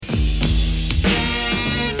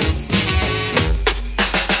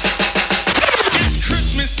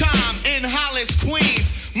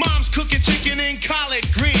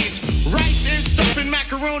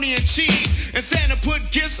cheese. And Santa put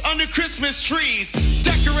gifts under Christmas trees.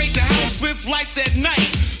 Decorate the house with lights at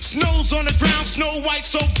night. Snow's on the ground, Snow White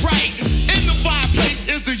so bright. In the fireplace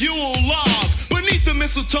is the Yule log. Beneath the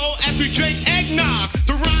mistletoe as we drink eggnog.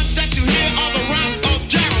 The rhymes that you hear are the rhymes of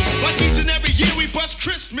carols. Like each and every year we bust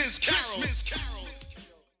Christmas carols.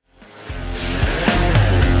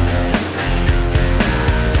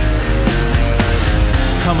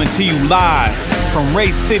 Coming to you live from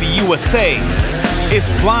Race City, USA. It's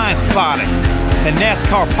Blind Spotting, the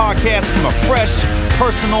NASCAR podcast from a fresh,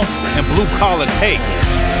 personal, and blue-collar take.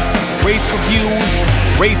 Race reviews,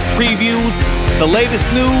 race previews, the latest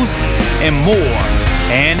news, and more.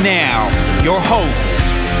 And now, your hosts,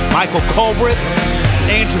 Michael Colbreth,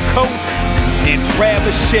 Andrew Coates, and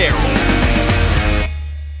Travis Sherrill.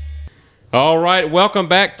 All right, welcome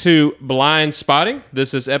back to Blind Spotting.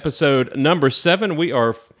 This is episode number 7. We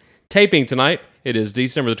are taping tonight. It is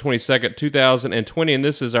December the 22nd, 2020, and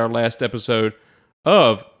this is our last episode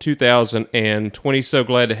of 2020. So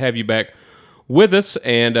glad to have you back with us,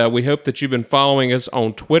 and we hope that you've been following us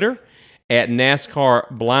on Twitter at NASCAR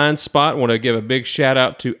Blind Spot. I want to give a big shout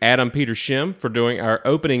out to Adam Peter Shim for doing our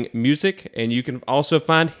opening music, and you can also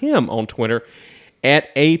find him on Twitter at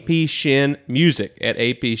AP Shin Music,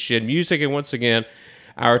 and once again,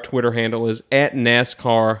 our Twitter handle is at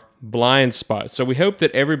NASCAR Blind Spot. So we hope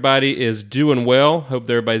that everybody is doing well. Hope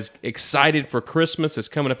that everybody's excited for Christmas. It's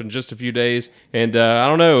coming up in just a few days. And I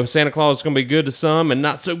don't know, Santa Claus is going to be good to some and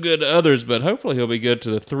not so good to others, but hopefully he'll be good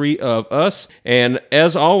to the three of us. And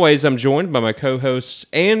as always, I'm joined by my co-hosts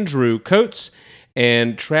Andrew Coates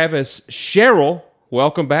and Travis Sherrill.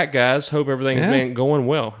 Welcome back, guys. Hope everything's been going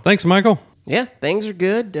well. Thanks, Michael. Yeah, things are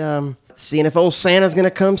good. Seeing if old Santa's going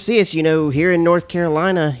to come see us. You know, here in North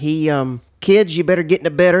Carolina, kids, you better get into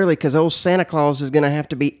bed early because old Santa Claus is going to have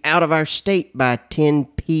to be out of our state by 10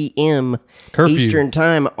 p.m. Curfew. Eastern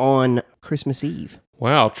time on Christmas Eve.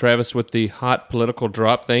 Wow, Travis with the hot political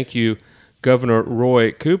drop. Thank you, Governor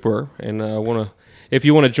Roy Cooper. And if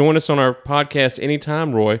you want to join us on our podcast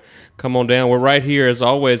anytime, Roy, come on down. We're right here, as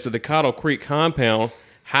always, at the Cottle Creek compound,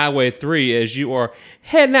 Highway 3, as you are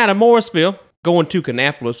heading out of Morrisville, going to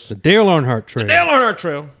Kannapolis. The Dale Earnhardt Trail. Dale Earnhardt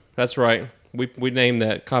Trail. That's right. We named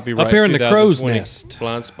that copyright up here in the crow's nest.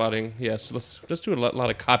 Blind Spotting. Yes, let's do a lot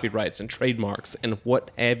of copyrights and trademarks and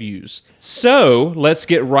what have yous. So let's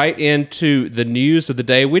get right into the news of the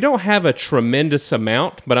day. We don't have a tremendous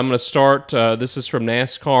amount, but I'm going to start. This is from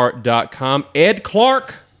NASCAR.com. Ed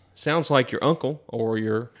Clark. Sounds like your uncle or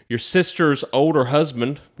your sister's older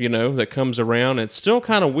husband, that comes around. It's still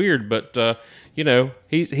kind of weird, but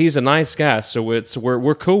he's a nice guy, so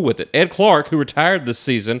we're cool with it. Ed Clark, who retired this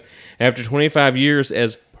season after 25 years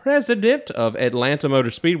as president of Atlanta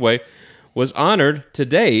Motor Speedway, was honored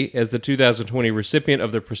today as the 2020 recipient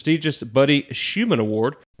of the prestigious Buddy Schumann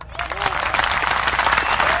Award.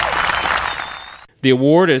 The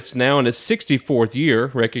award, it's now in its 64th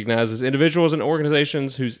year, recognizes individuals and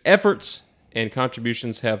organizations whose efforts and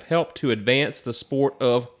contributions have helped to advance the sport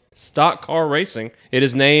of stock car racing. It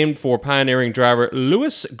is named for pioneering driver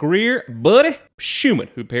Louis Greer Buddy Schumann,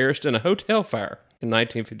 who perished in a hotel fire in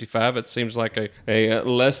 1955. It seems like a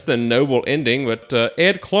less than noble ending, but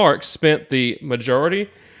Ed Clark spent the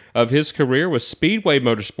majority of his career with Speedway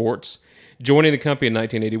Motorsports, joining the company in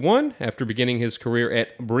 1981 after beginning his career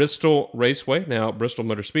at Bristol Raceway, now Bristol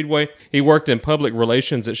Motor Speedway. He worked in public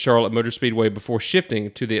relations at Charlotte Motor Speedway before shifting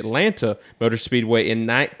to the Atlanta Motor Speedway in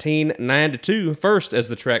 1992, first as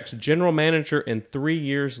the track's general manager and 3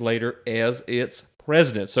 years later as its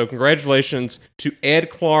president. So congratulations to Ed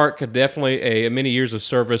Clark, definitely many years of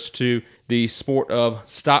service to the sport of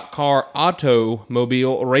stock car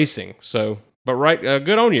automobile racing. Good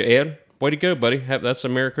on you, Ed. Way to go, buddy. That's a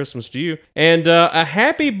Merry Christmas to you. And a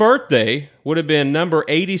happy birthday would have been number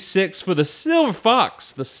 86 for the Silver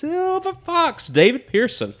Fox. The Silver Fox, David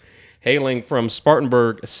Pearson, hailing from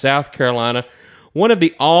Spartanburg, South Carolina. One of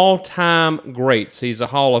the all-time greats. He's a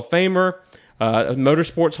Hall of Famer,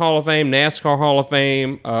 Motorsports Hall of Fame, NASCAR Hall of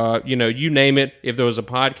Fame, you name it. If there was a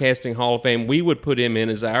podcasting Hall of Fame, we would put him in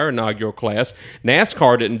as our inaugural class.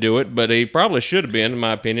 NASCAR didn't do it, but he probably should have been, in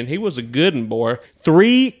my opinion. He was a good one, boy.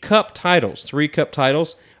 3 cup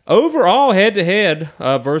titles. Overall, head-to-head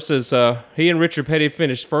versus he and Richard Petty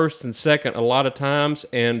finished first and second a lot of times,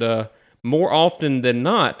 and more often than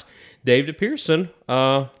not, David Pearson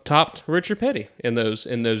topped Richard Petty in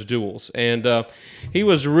those duels, and he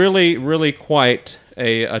was really, really quite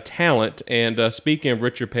a talent. And speaking of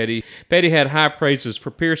Richard Petty, Petty had high praises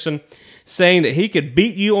for Pearson, saying that he could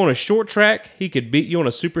beat you on a short track, he could beat you on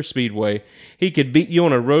a super speedway, he could beat you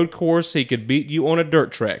on a road course, he could beat you on a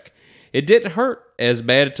dirt track. It didn't hurt as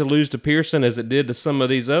bad to lose to Pearson as it did to some of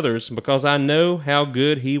these others because I know how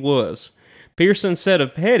good he was. Pearson said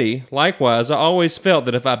of Petty, likewise, I always felt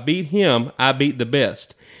that if I beat him, I beat the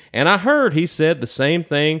best. And I heard he said the same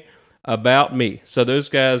thing about me. So those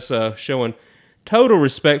guys showing total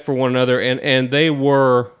respect for one another, and they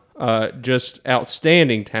were just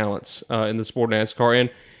outstanding talents in the sport of NASCAR.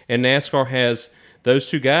 And NASCAR has those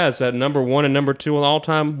two guys at number 1 and number 2 on the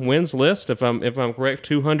all-time wins list. If I'm correct,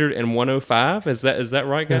 200 and 105. Is that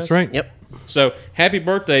right, guys? That's right. Yep. So happy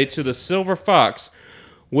birthday to the Silver Fox.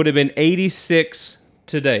 Would have been 86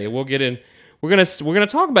 today. We'll get in. We're gonna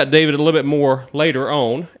talk about David a little bit more later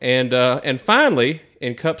on, and finally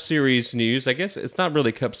in Cup Series news, I guess it's not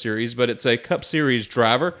really Cup Series, but it's a Cup Series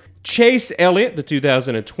driver. Chase Elliott, the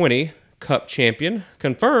 2020 Cup champion,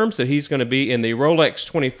 confirms that he's going to be in the Rolex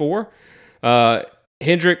 24.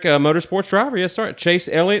 Hendrick Motorsports driver, yes, sorry. Chase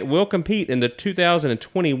Elliott will compete in the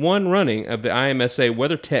 2021 running of the IMSA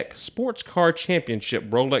WeatherTech Sports Car Championship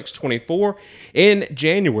Rolex 24 in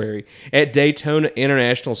January at Daytona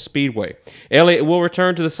International Speedway. Elliott will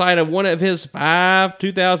return to the site of one of his 5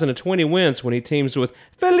 2020 wins when he teams with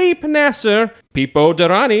Felipe Nasser, Pipo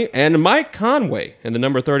Derani, and Mike Conway in the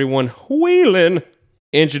number 31 Whelen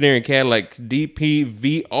Engineering Cadillac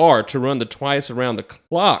DPVR to run the twice around the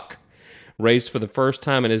clock race for the first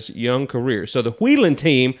time in his young career. So the Whelen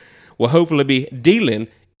team will hopefully be dealing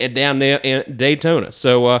down there in Daytona.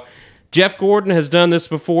 So Jeff Gordon has done this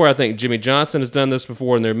before. I think Jimmy Johnson has done this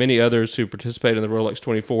before, and there are many others who participate in the Rolex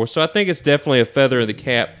 24. So I think it's definitely a feather in the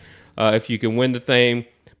cap if you can win the thing.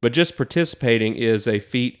 But just participating is a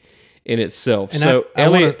feat in itself. And so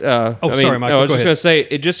Elliott, sorry, Michael. I was just going to say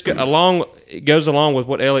it just it goes along with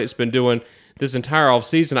what Elliott's been doing this entire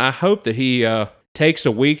offseason. I hope that he takes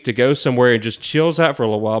a week to go somewhere and just chills out for a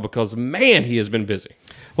little while because, man, he has been busy.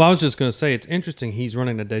 Well, I was just going to say, it's interesting he's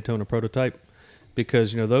running a Daytona prototype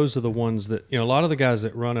because, those are the ones that, a lot of the guys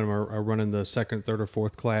that run them are running the second, third, or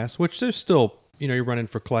fourth class, which there's still, you're running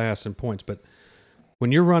for class and points. But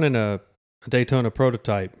when you're running a Daytona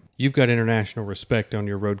prototype, you've got international respect on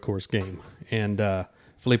your road course game. And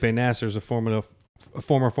Felipe Nasser is a former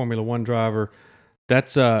Formula One driver.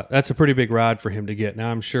 That's a pretty big ride for him to get.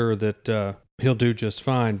 Now, I'm sure that he'll do just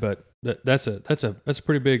fine, but that's a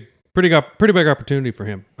pretty big opportunity for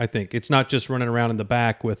him. I think it's not just running around in the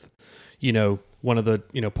back with, one of the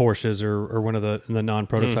Porsches or one of the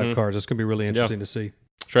non-prototype cars. It's gonna be really interesting to see.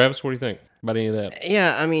 Travis, what do you think about any of that?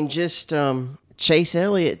 Yeah, I mean, just Chase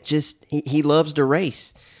Elliott, he loves to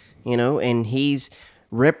race, and he's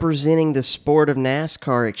representing the sport of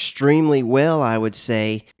NASCAR extremely well, I would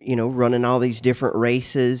say, running all these different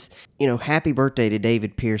races. Happy birthday to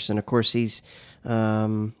David Pearson. Of course, he's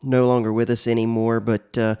no longer with us anymore,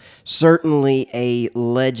 but certainly a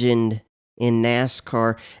legend in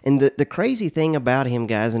NASCAR. And the crazy thing about him,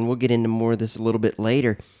 guys, and we'll get into more of this a little bit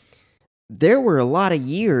later, there were a lot of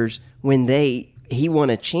years when he won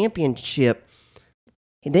a championship,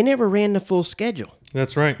 and they never ran the full schedule.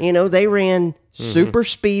 That's right. They ran super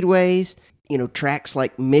speedways, tracks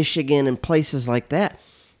like Michigan and places like that.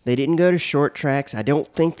 They didn't go to short tracks. I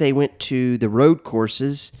don't think they went to the road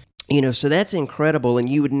courses, so that's incredible. And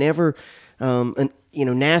you would never,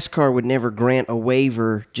 NASCAR would never grant a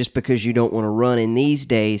waiver just because you don't want to run in these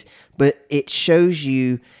days. But it shows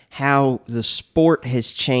you how the sport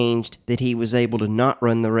has changed, that he was able to not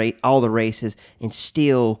run all the races and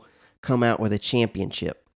still come out with a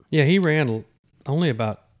championship. Yeah, he ran only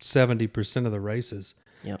about 70% of the races.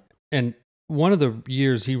 Yep. And one of the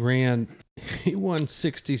years he ran, he won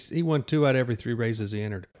 2 out of every 3 races he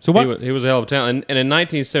entered. So what? He was a hell of a talent. And in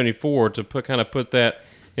 1974, to put that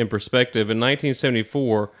in perspective, in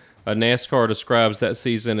 1974, NASCAR describes that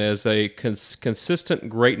season as a consistent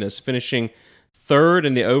greatness, finishing 3rd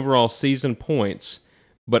in the overall season points,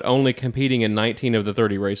 but only competing in 19 of the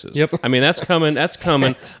 30 races. Yep. I mean, that's coming,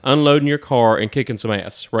 unloading your car and kicking some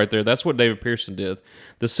ass right there. That's what David Pearson did.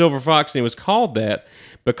 The Silver Fox, and he was called that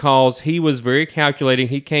because he was very calculating.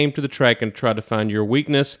 He came to the track and tried to find your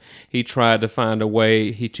weakness. He tried to find a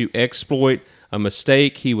way to exploit a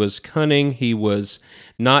mistake. He was cunning. He was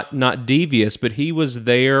not devious, but he was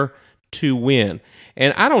there to win.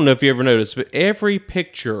 And I don't know if you ever noticed, but every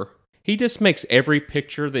picture, he just makes every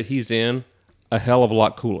picture that he's in a hell of a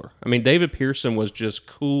lot cooler. I mean, David Pearson was just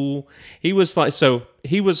cool. He was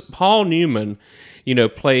Paul Newman,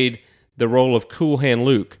 played the role of Cool Hand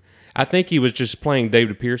Luke. I think he was just playing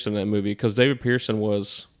David Pearson in that movie because David Pearson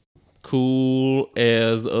was cool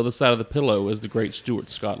as the other side of the pillow, as the great Stuart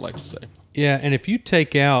Scott likes to say. Yeah, and if you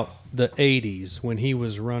take out the 80s when he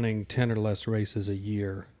was running 10 or less races a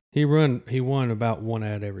year, He won about 1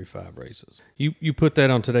 out of every 5 races. You put that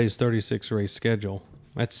on today's 36 race schedule.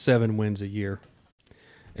 That's 7 wins a year,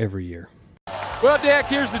 every year. Well, Dick,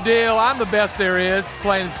 here's the deal. I'm the best there is,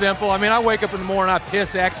 plain and simple. I mean, I wake up in the morning, I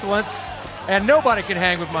piss excellence, and nobody can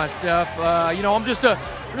hang with my stuff. I'm just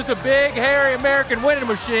a big, hairy American winning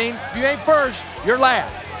machine. If you ain't first, you're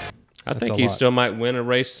last. I think he still might win a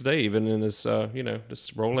race today, even in this,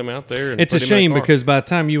 just roll him out there. And it's a shame because by the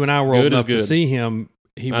time you and I were old enough to see him,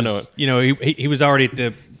 he I know was, he was already at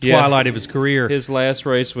the twilight of his career. His last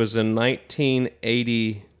race was in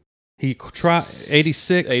 1980. He tried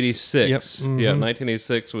 86. 86. Yep. Mm-hmm. Yeah,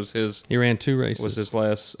 1986 was his. He ran 2 races. Was his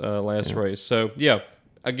last race. So yeah,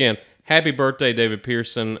 again, happy birthday, David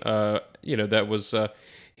Pearson. That was.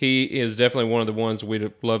 He is definitely one of the ones we'd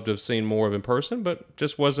have loved to have seen more of in person, but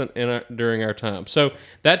just wasn't during our time. So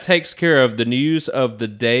that takes care of the news of the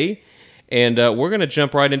day, and we're going to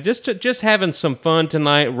jump right in. Just having some fun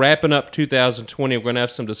tonight, wrapping up 2020. We're going to have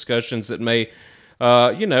some discussions that may,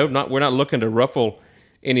 we're not looking to ruffle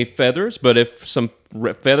any feathers, but if some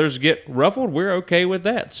feathers get ruffled, we're okay with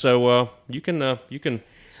that. So you can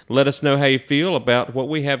let us know how you feel about what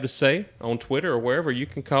we have to say on Twitter or wherever. You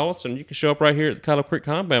can call us, and you can show up right here at the Kylo Creek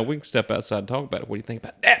Compound. We can step outside and talk about it. What do you think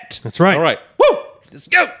about that? That's right. All right. Woo! Let's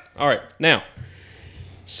go. All right. Now,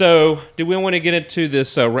 so do we want to get into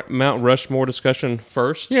this Mount Rushmore discussion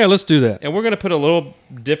first? Yeah, let's do that. And we're going to put a little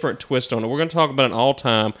different twist on it. We're going to talk about an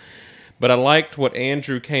all-time, but I liked what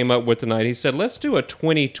Andrew came up with tonight. He said, let's do a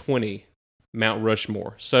 2020 Mount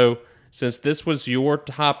Rushmore. So since this was your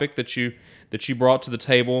topic that you brought to the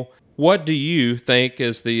table, what do you think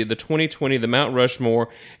is the 2020, the Mount Rushmore?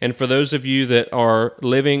 And for those of you that are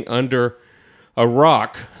living under a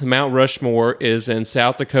rock, Mount Rushmore is in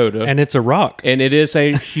South Dakota. And it's a rock. And it is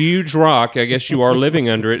a huge rock. I guess you are living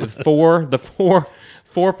under it. The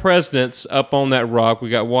four presidents up on that rock. We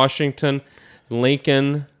got Washington,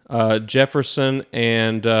 Lincoln, Jefferson,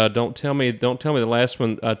 and don't tell me the last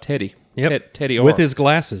one, Teddy. Yep. Teddy R. With his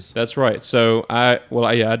glasses. That's right. So I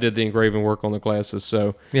did the engraving work on the glasses.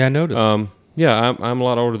 So yeah, I noticed. I'm a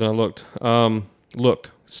lot older than I looked. Look,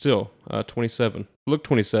 still 27. Look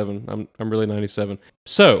 27. I'm really 97.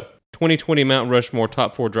 So 2020 Mount Rushmore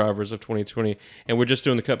top 4 drivers of 2020, and we're just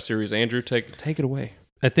doing the Cup Series. Andrew, take it away.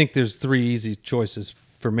 I think there's 3 easy choices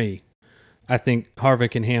for me. I think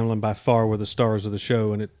Harvick and Hamlin by far were the stars of the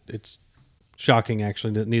show, and it's shocking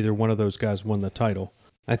actually that neither one of those guys won the title.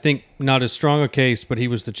 I think not as strong a case, but he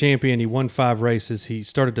was the champion. He won 5 races. He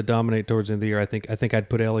started to dominate towards the end of the year. I think I'd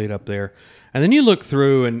put Elliott up there. And then you look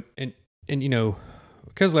through and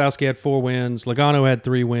Keselowski had 4 wins. Logano had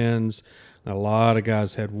 3 wins. A lot of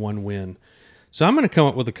guys had 1 win. So I'm going to come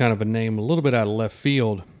up with a kind of a name a little bit out of left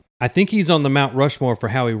field. I think he's on the Mount Rushmore for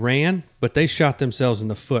how he ran, but they shot themselves in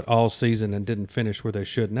the foot all season and didn't finish where they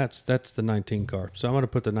should. And that's the 19 car. So I'm going to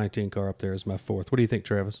put the 19 car up there as my 4th. What do you think,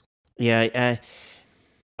 Travis? Yeah,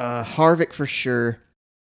 Harvick for sure.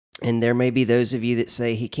 And there may be those of you that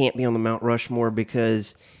say he can't be on the Mount Rushmore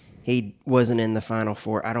because he wasn't in the Final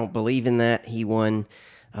 4. I don't believe in that. He won,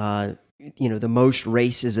 the most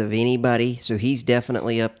races of anybody, so he's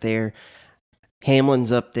definitely up there.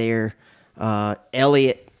 Hamlin's up there.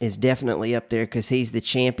 Elliott is definitely up there because he's the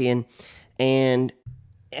champion. And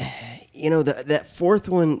that fourth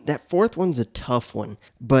one's a tough one.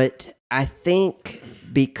 But I think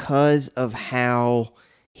because of how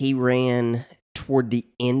he ran toward the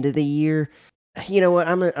end of the year, you know what?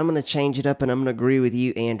 I'm gonna change it up, and I'm gonna agree with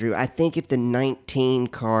you, Andrew. I think if the 19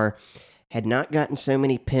 car had not gotten so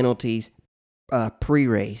many penalties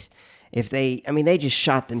pre-race, they just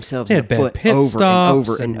shot themselves in the foot over and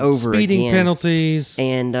over and over speeding again. Penalties.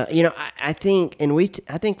 And I think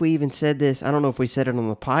we even said this. I don't know if we said it on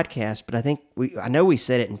the podcast, but I know we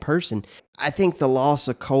said it in person. I think the loss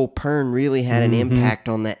of Cole Pearn really had an impact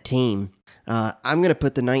on that team. I'm going to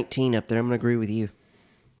put the 19 up there. I'm going to agree with you,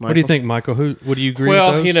 Michael. What do you think, Michael? What do you agree with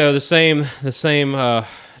Well, those? the same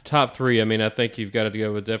top 3. I mean, I think you've got to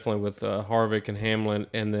go with Harvick and Hamlin,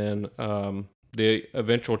 and then the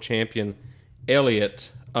eventual champion, Elliott.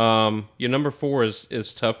 Your number 4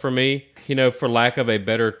 is tough for me. For lack of a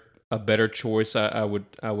better choice, I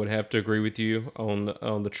would have to agree with you on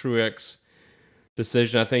the Truex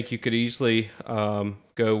decision. I think you could easily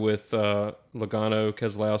go with Logano,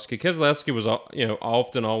 Keselowski. Keselowski was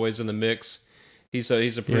often always in the mix. He's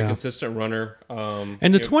a pretty consistent runner.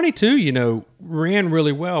 And the 22, ran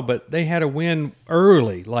really well, but they had a win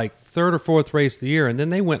early, like 3rd or 4th race of the year, and then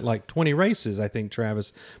they went like 20 races, I think,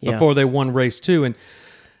 Travis, before they won race 2. And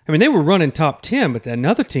I mean, they were running top 10, but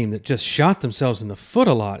another team that just shot themselves in the foot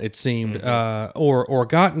a lot, it seemed, or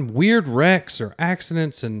gotten weird wrecks or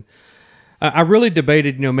accidents. And I really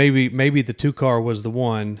debated, maybe the 2-car was the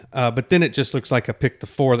one, but then it just looks like I picked the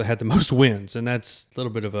 4 that had the most wins, and that's a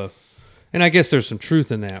little bit of a, and I guess there's some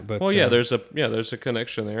truth in that. But Well, there's a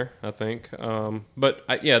connection there, I think.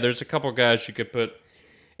 There's a couple guys you could put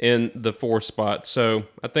in the 4 spot. So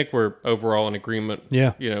I think we're overall in agreement.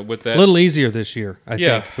 Yeah. With that. A little easier this year, I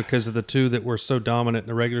Yeah. think, because of the 2 that were so dominant in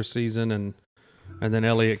the regular season, and then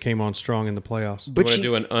Elliott came on strong in the playoffs. You But want to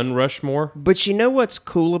do an unrushmore? But you know what's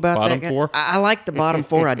cool about Bottom that? 4? I like the bottom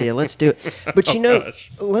 4 idea. Let's do it. But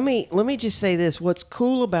let me just say this. What's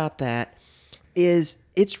cool about that is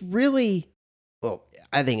it's really, well,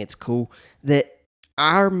 I think it's cool that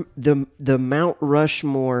the Mount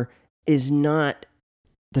Rushmore is not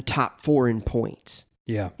the top 4 in points.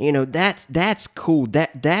 Yeah. That's cool.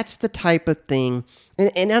 That's the type of thing,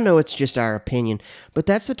 and I know it's just our opinion, but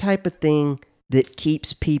that's the type of thing that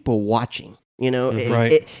keeps people watching.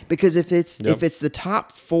 Right. Because if it's the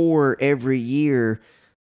top 4 every year,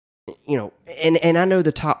 and I know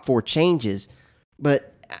the top 4 changes,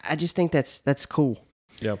 but I just think that's cool.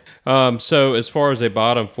 Yeah. So as far as a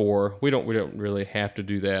bottom 4, we don't really have to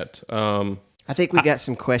do that. I think we got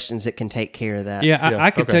some questions that can take care of that. Yeah,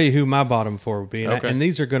 I can okay. tell you who my bottom 4 would be, and, Okay. and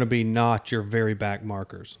these are going to be not your very back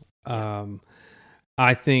markers.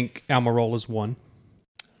 I think Almirola's 1.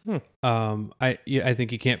 I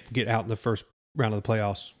think you can't get out in the first round of the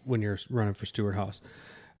playoffs when you're running for Stewart Haas.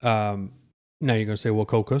 Now you're going to say, well,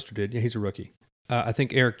 Cole Custer did. Yeah, he's a rookie. I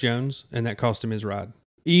think Eric Jones, and that cost him his ride.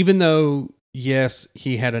 Even though, yes,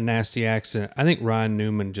 he had a nasty accident, I think Ryan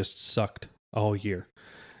Newman just sucked all year.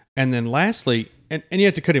 And then lastly, and you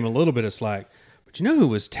have to cut him a little bit of slack, but you know who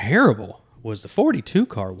was terrible? Was the 42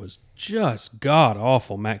 car was just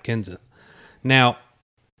god-awful, Matt Kenseth. Now,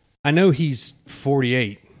 I know he's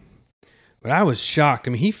 48, but I was shocked.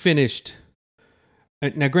 I mean, he finished,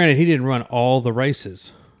 now granted, he didn't run all the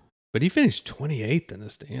races, but he finished 28th in the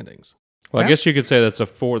standings. Well, I guess you could say that's the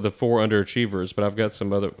 4 underachievers, but I've got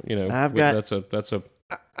some other, that's a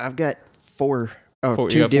I've got 4. Oh, 4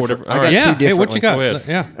 2 you got 4 different. different. I all got right. Yeah, 2 different what you ones. got? Go ahead.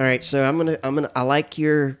 Yeah. All right, so I'm gonna. I like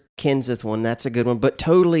your Kenseth one. That's a good one, but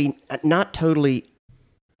not totally.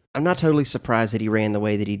 I'm not totally surprised that he ran the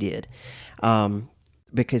way that he did,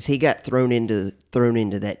 because he got thrown into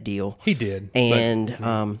that deal. He did. And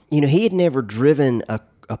he had never driven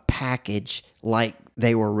a package like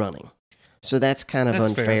they were running, so that's kind of That's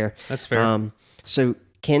unfair. fair. That's fair. So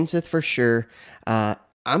Kenseth for sure. I'm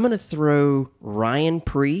gonna throw Ryan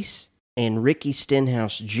Preece and Ricky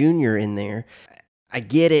Stenhouse Jr. in there. I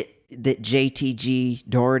get it that JTG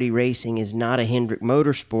Doherty Racing is not a Hendrick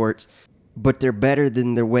Motorsports, but they're better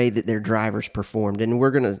than the way that their drivers performed. And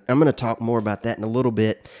I'm gonna talk more about that in a little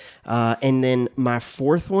bit. And then my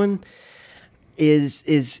 4th one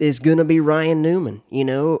is gonna be Ryan Newman.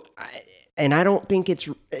 And I don't think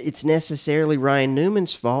it's necessarily Ryan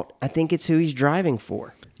Newman's fault. I think it's who he's driving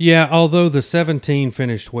for. Yeah, although the 17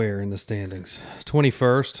 finished where in the standings?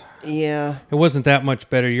 21st? Yeah. It wasn't that much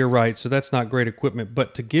better, you're right, so that's not great equipment.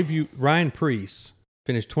 But to give you, Ryan Preece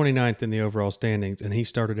finished 29th in the overall standings, and he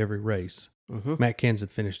started every race. Mm-hmm. Matt Kenseth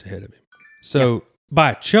finished ahead of him. So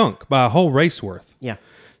by a chunk, by a whole race worth. Yeah.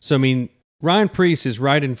 So, I mean, Ryan Preece is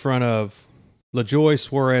right in front of LaJoie,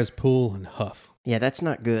 Suarez, Poole, and Huff. Yeah, that's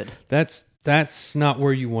not good. That's not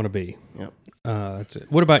where you want to be. Yep. That's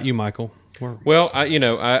it. What about you, Michael? Well,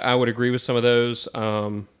 I would agree with some of those.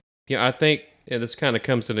 I think this kind of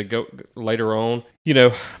comes into later on.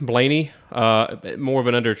 Blaney, more of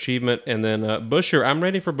an underachievement, and then Buescher. I'm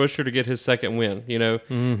ready for Buescher to get his second win.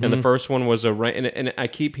 And the first one was and I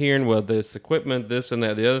keep hearing, well, this equipment, this and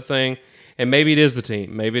that, the other thing. And maybe it is the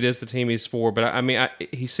team. Maybe it is the team he's for. But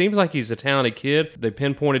he seems like he's a talented kid. They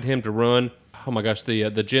pinpointed him to run. Oh my gosh, the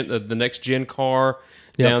next gen car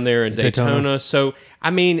down there in Daytona. So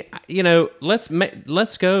let's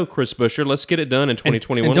go, Chris Buescher. Let's get it done in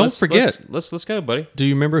 2021. And don't forget, let's go, buddy. Do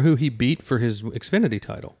you remember who he beat for his Xfinity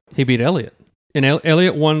title? He beat Elliott. And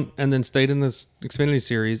Elliott won and then stayed in this Xfinity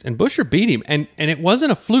series. And Buescher beat him. And it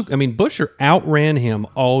wasn't a fluke. I mean, Buescher outran him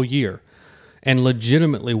all year and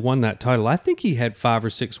legitimately won that title. I think he had 5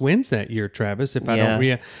 or 6 wins that year, Travis, if I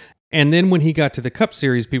don't. And then when he got to the Cup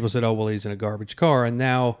Series, people said, oh, well, he's in a garbage car. And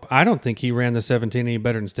now I don't think he ran the 17 any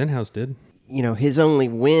better than Stenhouse did. His only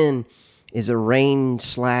win is a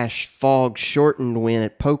rain/fog shortened win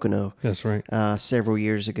at Pocono. That's right. Several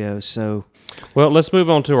years ago. So, well, let's move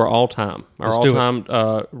on to our all-time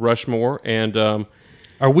Rushmore. And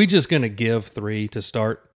are we just going to give 3 to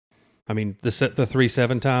start? I mean, the 3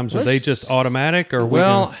 7 times, are they just automatic, or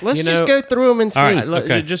let's just go through them and see. All right,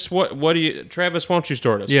 okay. Just what do you, Travis? Why don't you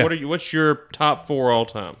start us? Yeah. What's your top 4 all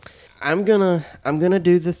time? I'm gonna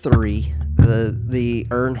do the 3, the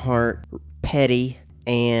Earnhardt Petty,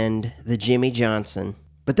 and the Jimmy Johnson.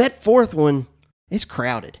 But that fourth one is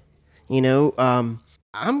crowded. You know,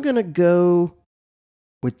 I'm going to go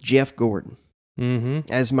with Jeff Gordon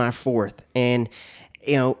as my fourth. And,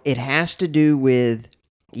 you know, it has to do with,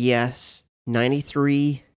 yes,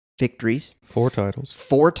 93 victories. 4 titles.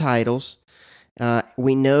 4 titles.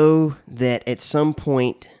 We know that at some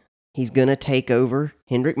point he's going to take over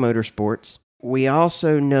Hendrick Motorsports. We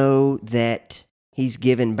also know that he's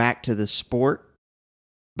given back to the sport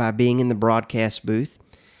by being in the broadcast booth.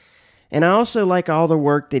 And I also like all the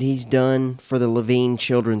work that he's done for the Levine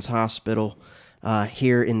Children's Hospital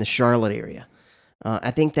here in the Charlotte area.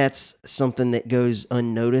 I think that's something that goes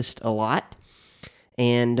unnoticed a lot.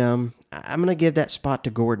 And I'm going to give that spot to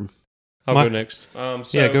Gordon. I'll go next.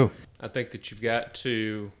 Yeah, go. I think that you've got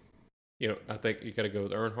to, I think you got to go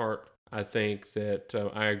with Earnhardt. I think that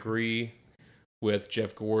I agree with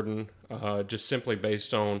Jeff Gordon, just simply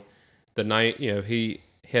based on the night. He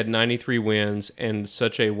had 93 wins and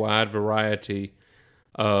such a wide variety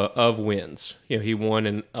of wins. He won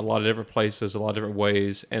in a lot of different places, a lot of different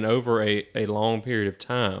ways, and over a long period of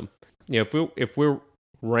time. If we're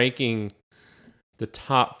ranking the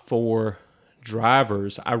top 4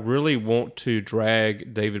 drivers, I really want to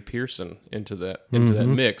drag David Pearson into that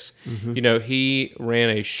mix. He ran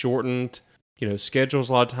a shortened schedules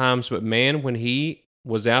a lot of times, but man, when he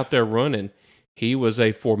was out there running, he was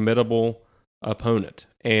a formidable opponent.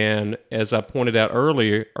 And as I pointed out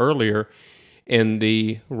earlier in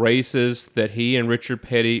the races that he and Richard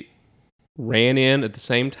Petty ran in at the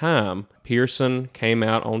same time, Pearson came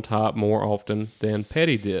out on top more often than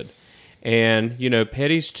Petty did. And,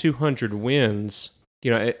 Petty's 200 wins,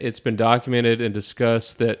 it's been documented and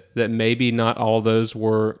discussed that maybe not all those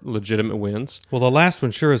were legitimate wins. Well, the last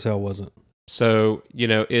one sure as hell wasn't. So,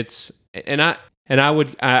 it's,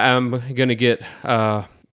 I'm going to get a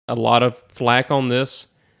lot of flack on this.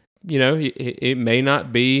 It may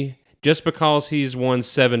not be, just because he's won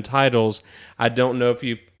 7 titles, I don't know if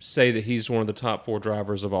you say that he's one of the top 4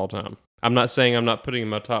 drivers of all time. I'm not saying I'm not putting him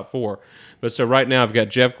in my top 4. But so right now I've got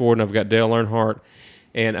Jeff Gordon, I've got Dale Earnhardt,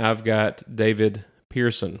 and I've got David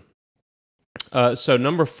Pearson. So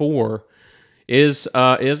number 4 is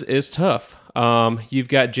tough. You've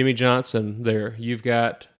got Jimmy Johnson there. You've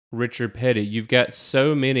got Richard Petty. You've got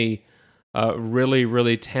so many really,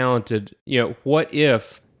 really talented. What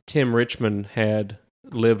if Tim Richmond had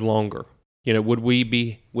lived longer? Would he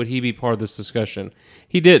be part of this discussion?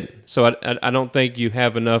 He didn't. So I don't think you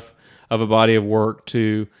have enough of a body of work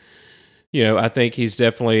to, I think he's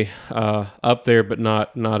definitely up there, but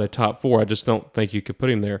not a top 4. I just don't think you could put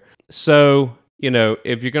him there. So,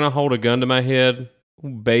 if you're going to hold a gun to my head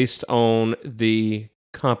based on the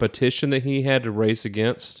competition that he had to race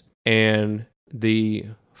against and the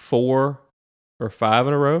 4 or 5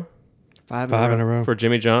 in a row, 5 in a row for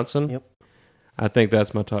Jimmy Johnson, Yep. I think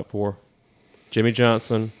that's my top 4. Jimmy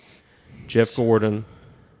Johnson, Jeff Gordon,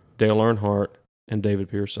 Dale Earnhardt, and David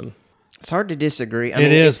Pearson. It's hard to disagree.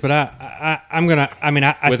 It is, but I'm going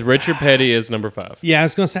to... With Richard Petty as number 5. Yeah, I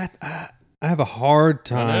was going to say, I have a hard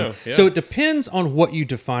time. I know, yeah. So it depends on what you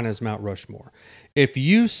define as Mount Rushmore. If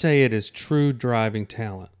you say it is true driving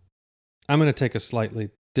talent, I'm going to take a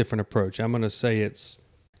slightly different approach. I'm going to say it's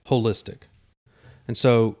holistic. And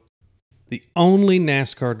so the only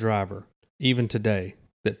NASCAR driver, even today,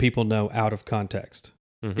 that people know out of context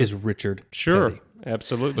is Richard Petty.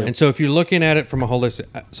 Absolutely. And so if you're looking at it from a holistic...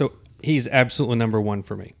 So he's absolutely number 1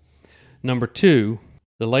 for me. Number 2,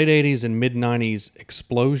 the late 80s and mid-90s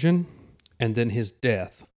explosion and then his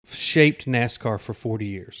death shaped NASCAR for 40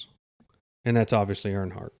 years. And that's obviously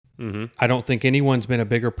Earnhardt. I don't think anyone's been a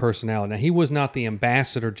bigger personality. Now, he was not the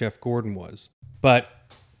ambassador Jeff Gordon was. But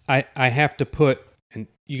I have to put, and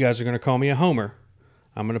you guys are going to call me a homer,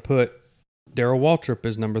 I'm going to put Darrell Waltrip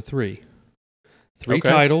as number 3. 3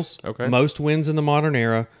 titles, most wins in the modern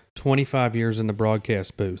era, 25 years in the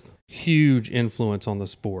broadcast booth. Huge influence on the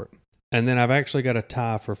sport. And then I've actually got a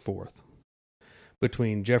tie for 4th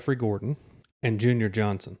between Jeffrey Gordon and Junior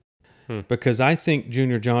Johnson. Because I think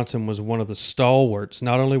Junior Johnson was one of the stalwarts.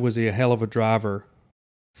 Not only was he a hell of a driver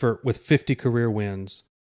with 50 career wins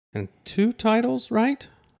and 2 titles, right?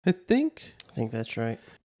 I think that's right.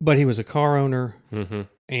 But he was a car owner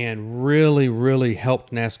and really, really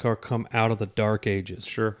helped NASCAR come out of the dark ages.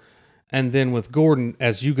 Sure. And then with Gordon,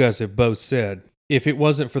 as you guys have both said, if it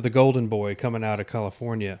wasn't for the Golden Boy coming out of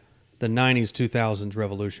California, the 90s, 2000s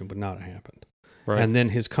revolution would not have happened. Right. And then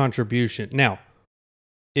his contribution. Now,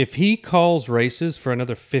 if he calls races for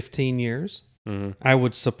another 15 years, I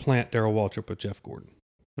would supplant Darrell Waltrip with Jeff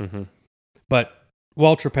Gordon. But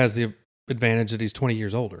Waltrip has the advantage that he's 20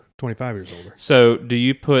 years older, 25 years older. So do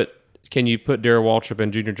you put can you put Darrell Waltrip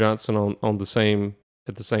and Junior Johnson on the same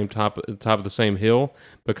at the same top of the same hill?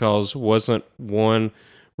 Because wasn't one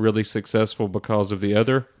really successful because of the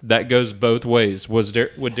other? That goes both ways. Would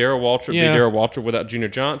Darrell Waltrip be Darrell Waltrip without Junior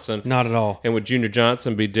Johnson? Not at all. And would Junior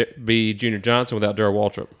Johnson be Junior Johnson without Darrell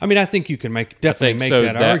Waltrip? I mean, I think you can definitely make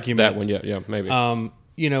that argument. That one, yeah, maybe.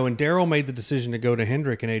 And Darrell made the decision to go to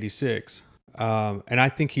Hendrick in '86, and I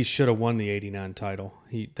think he should have won the '89 title.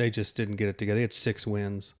 They just didn't get it together. He had 6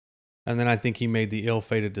 wins. And then I think he made the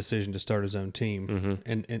ill-fated decision to start his own team,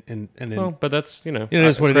 and then. Well, but that's it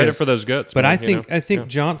is what it is. Credit for those guts. But man, I think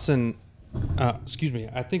Johnson. Excuse me.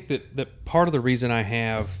 I think that part of the reason I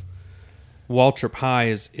have Waltrip high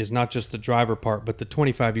is not just the driver part, but the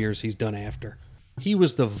 25 years he's done after. He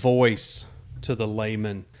was the voice to the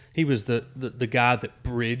layman. He was the guy that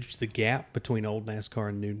bridged the gap between old NASCAR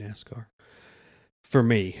and new NASCAR. For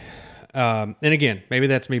me, and again, maybe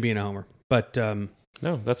that's me being a homer, but.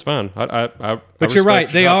 No, that's fine. But you're right.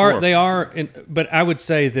 They are. But I would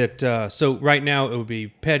say that. So right now it would be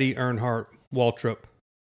Petty, Earnhardt, Waltrip,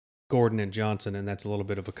 Gordon, and Johnson, and that's a little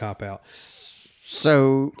bit of a cop out.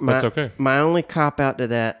 So that's okay. My only cop out to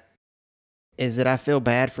that is that I feel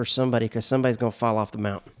bad for somebody because somebody's going to fall off the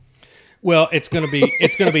mountain. Well, it's going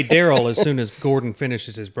to be Darrell as soon as Gordon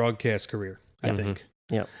finishes his broadcast career. I think.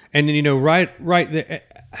 Yep. And then right there.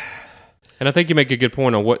 And I think you make a good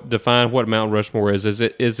point on define what Mount Rushmore is. Is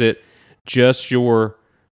it just your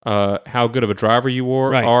how good of a driver you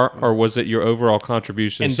are, or was it your overall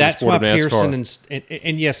contributions to the sport of NASCAR? Pearson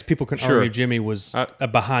and yes, people can argue Jimmy was a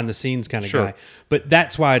behind the scenes kind of guy, but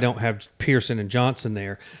that's why I don't have Pearson and Johnson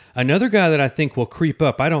there. Another guy that I think will creep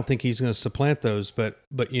up. I don't think he's going to supplant those, but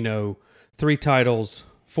 3 titles,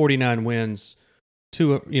 49 wins,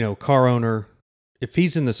 2 car owner. If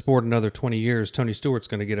he's in the sport another 20 years, Tony Stewart's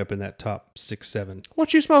going to get up in that top 6, 7.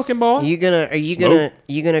 What you smoking, boy? Are you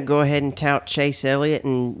gonna go ahead and tout Chase Elliott,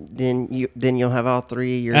 and then you'll have all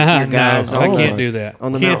 3 of your guys? No, I can't do that.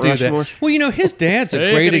 On the Mount Rushmore. Well, his dad's a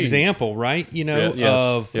great easy. example, right?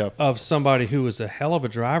 Of somebody who was a hell of a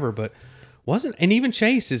driver, but wasn't. And even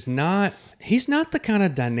Chase is not. He's not the kind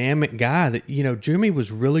of dynamic guy that Jimmy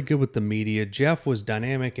was really good with the media. Jeff was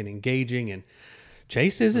dynamic and engaging, and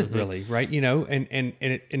Chase isn't really, right?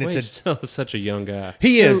 He's still such a young guy.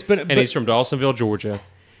 He is, but he's from Dawsonville, Georgia.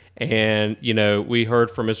 And, we heard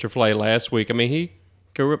from Mr. Flay last week. I mean, he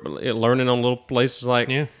grew up learning on little places like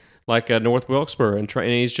North Wilkesboro. And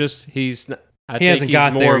he hasn't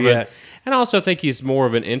got there yet. And I also think he's more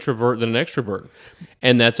of an introvert than an extrovert.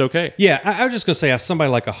 And that's okay. Yeah, I was just going to say, somebody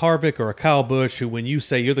like a Harvick or a Kyle Busch, who when you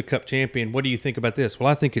say you're the Cup champion, what do you think about this? Well,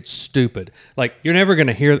 I think it's stupid. Like, you're never going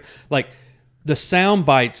to hear, like, the sound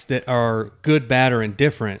bites that are good, bad, or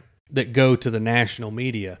indifferent that go to the national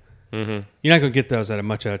media. You're not going to get those out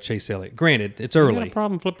of Chase Elliott. Granted, it's early. He got a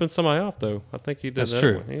problem flipping somebody off, though. I think he did. That's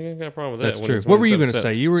true. He ain't got a problem with that. That's true. What were you going to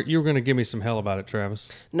say? You were going to give me some hell about it, Travis.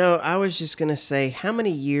 No, I was just going to say, how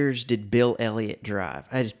many years did Bill Elliott drive?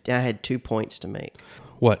 I had 2 points to make.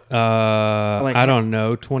 What? I don't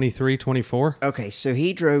know. 23, 24? Okay, so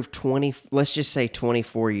he drove 20. Let's just say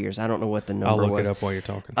 24 years. I don't know what the number was. I'll look it up while you're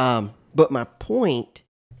talking. But my point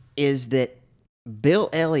is that Bill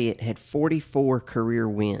Elliott had 44 career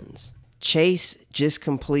wins. Chase just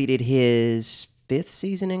completed his 5th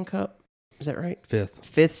season in Cup. Is that right?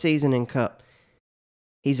 5th season in Cup.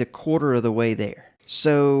 He's a quarter of the way there.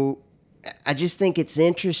 So I just think it's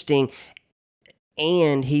interesting.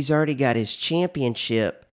 And he's already got his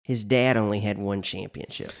championship. His dad only had 1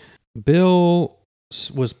 championship. Bill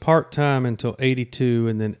was part-time until 82,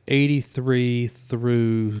 and then 83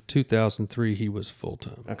 through 2003 he was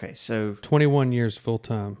full-time. Okay, so 21 years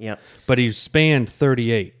full-time. Yep. But he spanned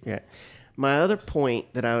 38. Yeah. My other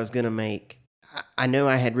point that I was going to make, I know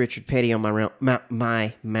I had Richard Petty on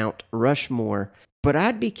my Mount Rushmore, but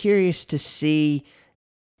I'd be curious to see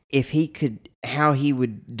how he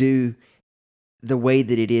would do the way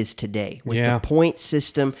that it is today with the point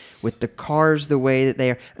system, with the cars the way that they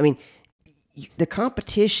are. I mean, the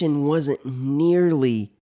competition wasn't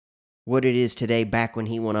nearly what it is today back when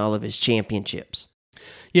he won all of his championships.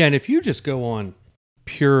 Yeah, and if you just go on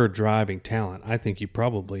pure driving talent, I think you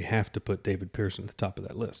probably have to put David Pearson at the top of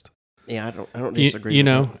that list. Yeah, I don't disagree.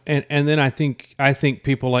 And then I think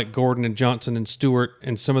people like Gordon and Johnson and Stewart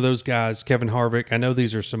and some of those guys, Kevin Harvick. I know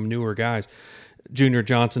these are some newer guys, Junior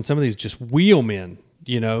Johnson. Some of these just wheelmen,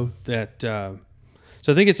 that.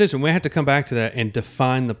 So I think it's this, and we have to come back to that and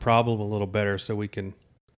define the problem a little better so we can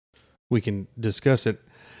discuss it.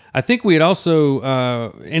 I think we had also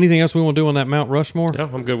anything else we want to do on that Mount Rushmore? Yeah,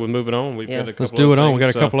 I'm good with moving on. We've got a couple. Let's do it on. Things, we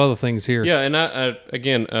got a couple other things here. Yeah, and I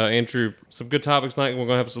again, Andrew, some good topics tonight. We're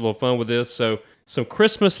gonna have a little fun with this. So some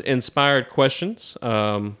Christmas-inspired questions.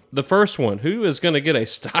 The first one, who is going to get a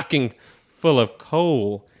stocking full of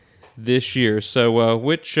coal this year? So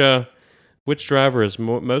which driver is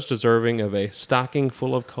most deserving of a stocking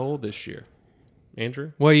full of coal this year?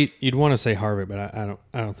 Andrew? Well, you'd want to say Harvick, but I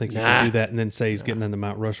don't think you can do that and then say he's getting into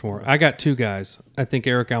Mount Rushmore. I got two guys. I think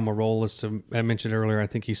Eric Almirola, I mentioned earlier, I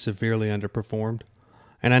think he severely underperformed.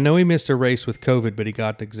 And I know he missed a race with COVID, but he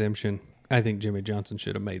got an exemption. I think Jimmy Johnson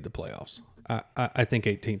should have made the playoffs. I think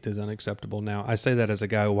 18th is unacceptable now. I say that as a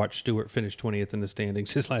guy who watched Stewart finish 20th in the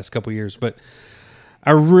standings his last couple years, but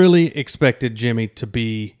I really expected Jimmy to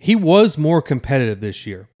be... He was more competitive this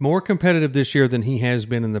year than he has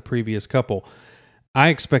been in the previous couple. I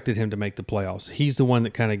expected him to make the playoffs. He's the one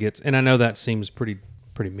that kind of gets, and I know that seems pretty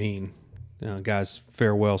mean, guys'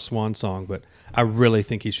 farewell swan song, but I really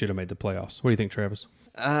think he should have made the playoffs. What do you think, Travis?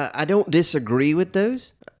 I don't disagree with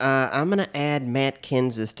those. I'm going to add Matt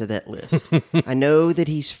Kenseth to that list. I know that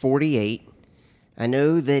he's 48. I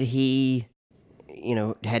know that he,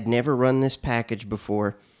 had never run this package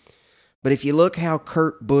before. But if you look how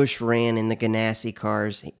Kurt Busch ran in the Ganassi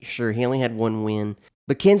cars, sure, he only had one win.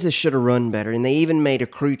 But Kenseth should have run better, and they even made a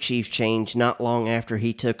crew chief change not long after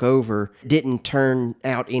he took over. Didn't turn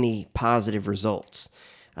out any positive results.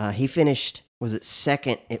 He finished, was it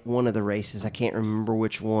second at one of the races? I can't remember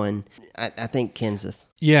which one. I think Kenseth.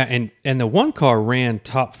 Yeah, and the one car ran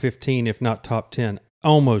top 15, if not top 10,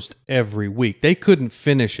 almost every week. They couldn't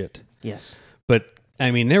finish it. Yes. But,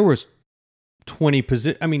 there was 20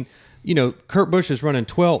 positions. Kurt Busch is running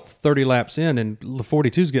 12th, 30 laps in, and the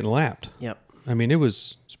 42's getting lapped. Yep.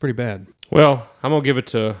 It's pretty bad. Well, I'm gonna give it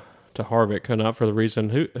to Harvick, not for the reason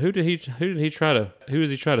who did he try to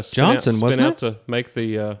spin Johnson, out, wasn't it? to make it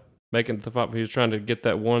to the top. He was trying to get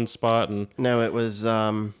that one spot, and No, it was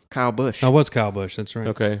Kyle Busch. Oh, it was Kyle Busch. That's right.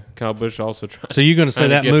 okay, Kyle Busch also tried. So you're going to say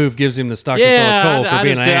that move gives him the stocking full of coal for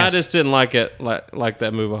being an ass? I just didn't like it, like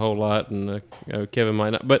that move a whole lot, and Kevin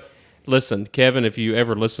might not. But listen, Kevin, if you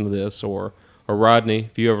ever listen to this, or Rodney,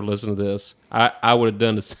 if you ever listen to this, I would have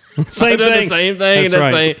done the same thing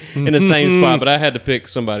in the same spot, but I had to pick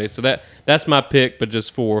somebody. So that's my pick, but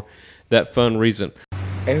just for that fun reason.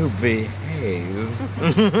 Oh, behave.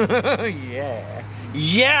 Yeah.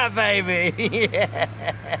 Yeah, baby.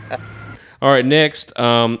 Yeah. All right, next,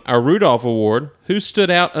 our Rudolph Award. Who stood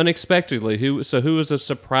out unexpectedly? Who was a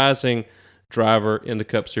surprising driver in the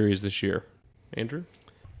Cup Series this year? Andrew?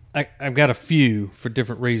 I've got a few for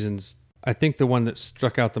different reasons. I think the one that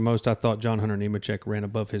struck out the most, I thought John Hunter Nemechek ran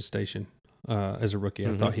above his station as a rookie.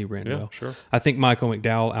 I thought he ran well. Sure. I think Michael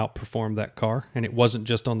McDowell outperformed that car, and it wasn't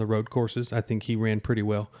just on the road courses. I think he ran pretty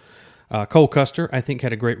well. Cole Custer, I think,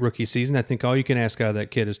 had a great rookie season. I think all you can ask out of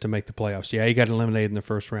that kid is to make the playoffs. Yeah, he got eliminated in the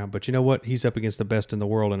first round, but you know what? He's up against the best in the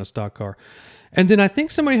world in a stock car. And then I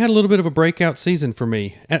think somebody had a little bit of a breakout season for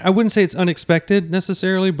me. And I wouldn't say it's unexpected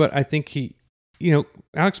necessarily, but I think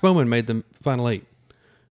Alex Bowman made the Final 8.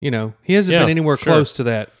 He hasn't been anywhere close to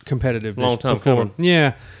that competitive long time before. coming.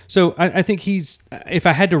 Yeah. So I think if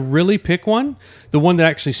I had to really pick one, the one that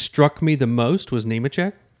actually struck me the most was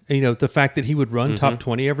Nemechek. The fact that he would run top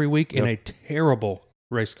 20 every week in a terrible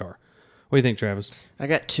race car. What do you think, Travis? I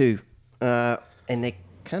got two, and they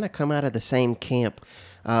kind of come out of the same camp.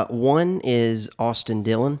 One is Austin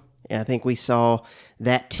Dillon. I think we saw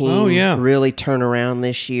that team really turn around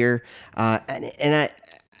this year. And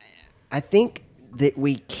I think that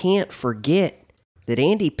we can't forget that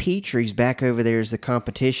Andy Petry's back over there as the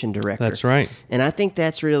competition director. That's right. And I think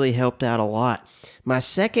that's really helped out a lot. My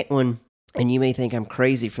second one, and you may think I'm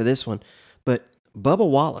crazy for this one, but Bubba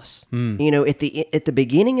Wallace. At the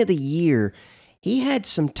beginning of the year, he had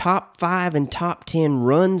some top 5 and top 10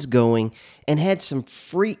 runs going and had some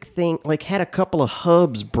freak thing, like had a couple of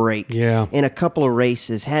hubs break in a couple of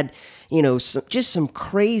races, had, some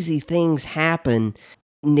crazy things happen,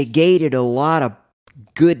 negated a lot of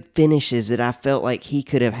good finishes that I felt like he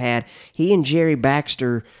could have had. He and Jerry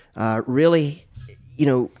Baxter really,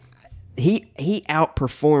 he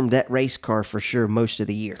outperformed that race car for sure most of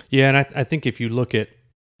the year. Yeah, and I think if you look at,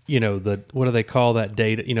 what do they call that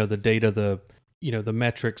data? The data, the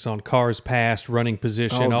metrics on cars passed, running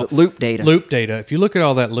position. The loop data. Loop data. If you look at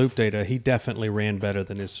all that loop data, he definitely ran better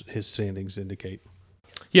than his standings indicate.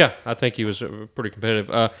 Yeah, I think he was pretty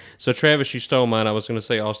competitive. So, Travis, you stole mine. I was going to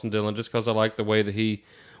say Austin Dillon just because I like the way that he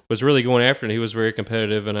was really going after it. He was very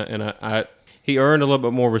competitive, and he earned a little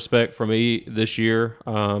bit more respect from me this year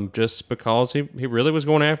just because he really was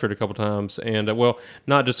going after it a couple times. And,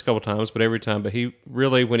 not just a couple times, but every time. But he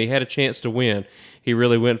really, when he had a chance to win, he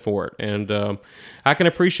really went for it. And I can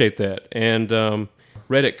appreciate that. And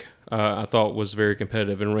Reddick I thought was very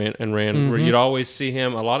competitive and ran. You'd always see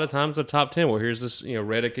him a lot of times in the top 10. Well, here's this,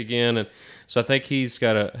 Reddick again, and so I think he's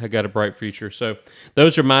got a bright future. So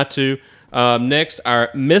those are my two. Next, our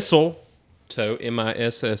Mistletoe,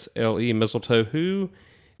 Missle, Mistletoe, who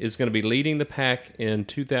is going to be leading the pack in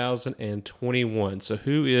 2021. So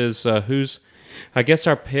who's I guess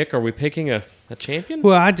our pick? Are we picking a champion?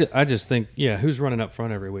 Well, I just think, who's running up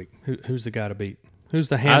front every week? Who's the guy to beat? Who's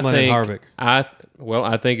the Hamlin and Harvick? I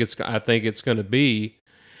think it's going to be.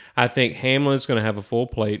 I think Hamlin's going to have a full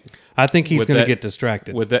plate. I think he's going to get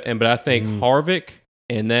distracted with that, but I think Harvick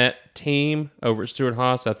and that team over at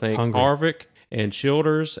Stewart-Haas. I think Harvick and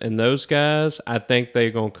Childers and those guys. I think they're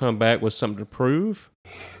going to come back with something to prove.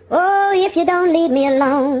 Oh, if you don't leave me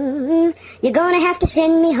alone, you're gonna have to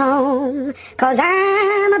send me home, 'cause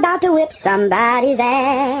I'm about to whip somebody's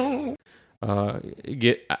ass. I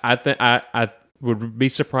would be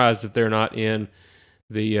surprised if they're not in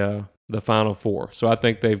the Final Four. So I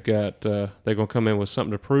think they're going to come in with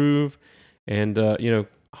something to prove. And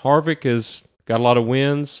Harvick has got a lot of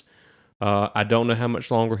wins. I don't know how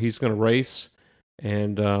much longer he's going to race.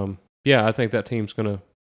 And I think that team's going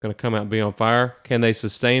to come out and be on fire. Can they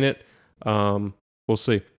sustain it? We'll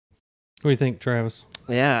see. What do you think, Travis?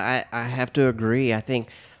 Yeah, I have to agree. I think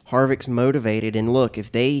Harvick's motivated, and look,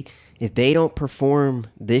 if they don't perform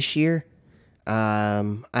this year,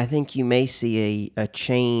 I think you may see a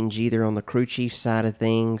change either on the crew chief side of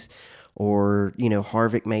things, or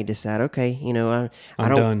Harvick may decide, okay, I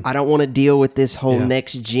don't want to deal with this whole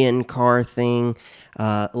next gen car thing.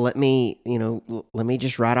 Let me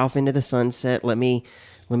just ride off into the sunset. Let me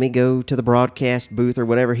go to the broadcast booth or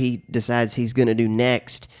whatever he decides he's going to do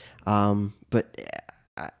next. But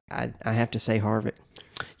I have to say Harvick.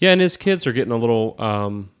 Yeah, and his kids are getting a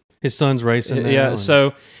little. His son's racing now. Yeah,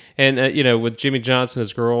 so and with Jimmy Johnson,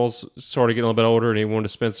 his girls sort of getting a little bit older, and he wanted to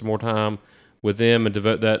spend some more time with them and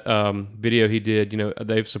devote that video he did.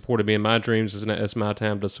 They've supported me in my dreams. It's my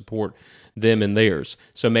time to support them in theirs.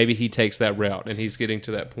 So maybe he takes that route, and he's getting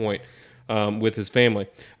to that point with his family.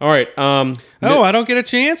 All right. I don't get a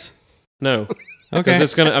chance? No. Okay.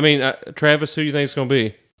 It's gonna. I mean, Travis, who do you think is going to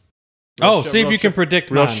be? See if you can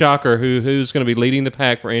predict. Real mine. shocker. Who's going to be leading the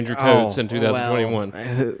pack for Andrew Coates in 2021?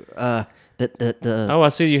 I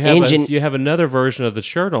see you have another version of the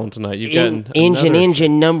shirt on tonight. You've got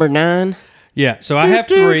engine number 9. Yeah. So I have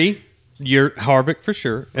 3. You're Harvick for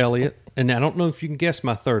sure, Elliott, and I don't know if you can guess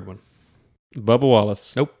my third one. Bubba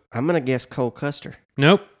Wallace. Nope. I'm gonna guess Cole Custer.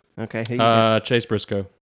 Nope. Okay. Who you got? Chase Briscoe.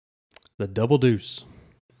 The Double Deuce.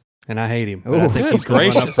 And I hate him. Ooh, I think he's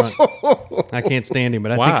going up gracious. front. I can't stand him.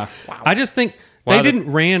 But I just think they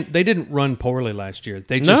didn't run poorly last year.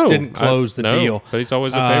 They just didn't close the deal. But he's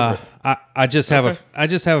always a favorite. I just have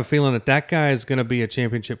a feeling that guy is going to be a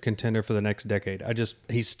championship contender for the next decade.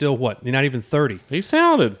 He's still what? Not even 30. He's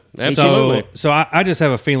talented. Absolutely. So I just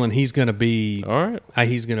have a feeling he's going to be all right.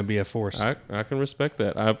 He's going to be a force. I can respect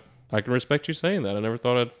that. I can respect you saying that. I never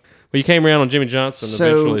thought I'd. Well, you came around on Jimmy Johnson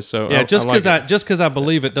eventually, so yeah. Just because I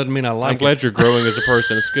believe it doesn't mean I like it. I'm glad you're growing as a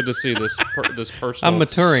person. It's good to see this person. I'm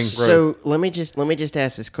maturing. Growth. So let me just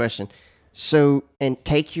ask this question. So, and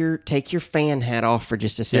take your fan hat off for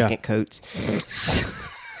just a second, Coates.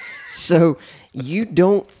 So you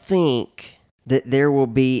don't think that there will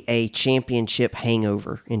be a championship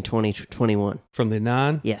hangover in 2021 from the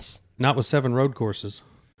 9? Yes. Not with 7 road courses.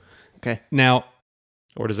 Okay. Now.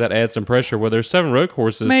 Or does that add some pressure? Well, there's 7 road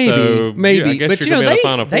courses. Maybe. I guess But you're going to be on the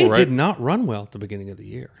Final Four, they right? did not run well at the beginning of the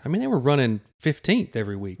year. I mean, they were running 15th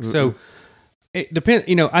every week. So it depends.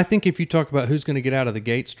 I think if you talk about who's going to get out of the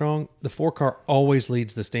gate strong, the 4-car always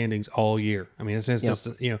leads the standings all year. I mean,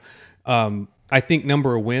 I think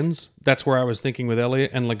number of wins. That's where I was thinking with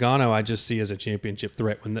Elliott and Logano. I just see as a championship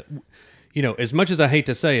threat. As much as I hate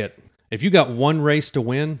to say it, if you got one race to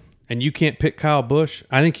win and you can't pick Kyle Busch,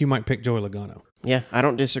 I think you might pick Joey Logano. Yeah, I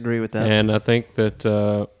don't disagree with that. And I think that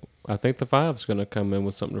the 5's going to come in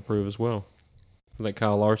with something to prove as well. I think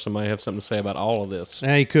Kyle Larson might have something to say about all of this.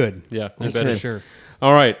 Yeah, he could. Yeah, he better. Sure.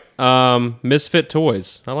 All right, Misfit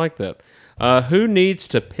Toys. I like that. Who needs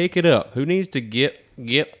to pick it up? Who needs to get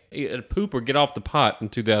poop or get off the pot in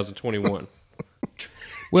 2021?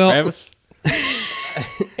 Well, Travis,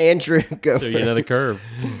 Andrew, go throw you another curve.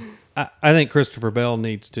 I think Christopher Bell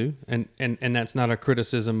needs to, and that's not a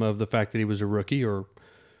criticism of the fact that he was a rookie or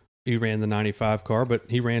he ran the 95 car, but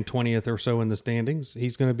he ran 20th or so in the standings.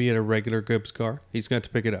 He's going to be at a regular Gibbs car. He's going to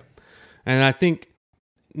pick it up. And I think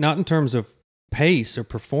not in terms of pace or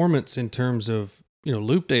performance in terms of,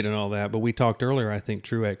 loop data and all that, but we talked earlier, I think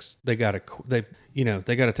Truex, they got to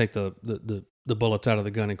take the bullets out of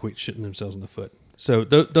the gun and quit shooting themselves in the foot. So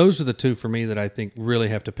those are the two for me that I think really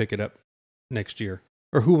have to pick it up next year,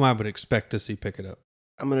 or whom I would expect to see pick it up.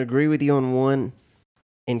 I'm going to agree with you on one,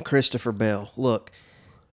 and Christopher Bell. Look,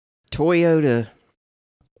 Toyota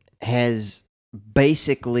has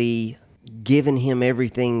basically given him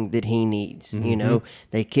everything that he needs. You know,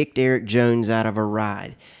 they kicked Eric Jones out of a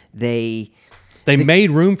ride. They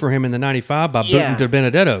made room for him in the 95 by booting to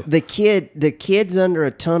Benedetto. The kid's under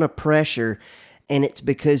a ton of pressure, and it's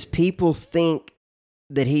because people think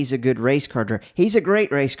that he's a good race car driver. He's a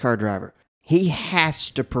great race car driver. He has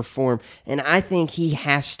to perform, and I think he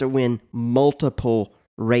has to win multiple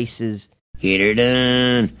races. Get her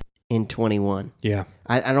done. In 21. Yeah.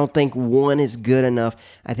 I don't think one is good enough.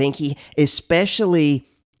 I think he, especially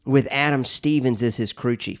with Adam Stevens as his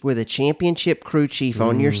crew chief, with a championship crew chief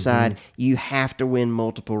on your side, you have to win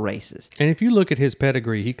multiple races. And if you look at his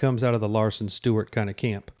pedigree, he comes out of the Larson Stewart kind of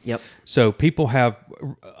camp. Yep. So people have,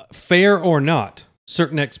 fair or not,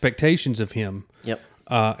 certain expectations of him. Yep.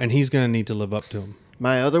 And he's going to need to live up to them.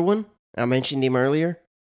 My other one, I mentioned him earlier,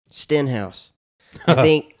 Stenhouse. I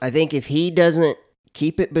think if he doesn't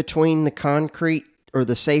keep it between the concrete or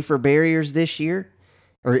the safer barriers this year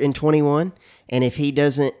or in 21, and if he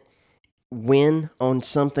doesn't win on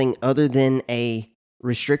something other than a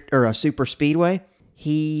super speedway,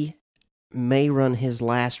 he may run his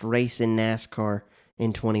last race in NASCAR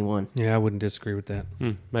in 21. Yeah, I wouldn't disagree with that.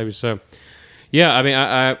 Maybe so. Yeah, I mean,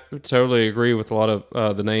 I totally agree with a lot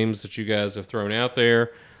of the names that you guys have thrown out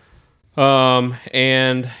there.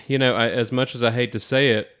 And you know, as much as I hate to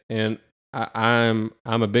say it, and I'm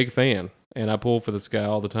a big fan, and I pull for this guy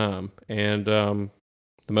all the time. And the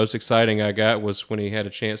most exciting I got was when he had a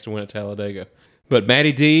chance to win at Talladega. But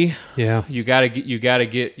Matty D, yeah, you gotta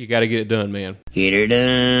get it done, man. Get her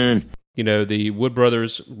done. You know, the Wood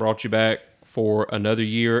brothers brought you back for another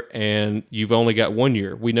year, and you've only got 1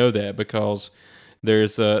 year. We know that because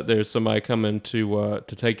there's somebody coming to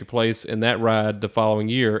take your place in that ride the following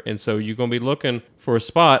year, and so you're going to be looking for a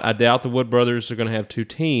spot. I doubt the Wood brothers are going to have two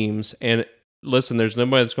teams. And listen, there's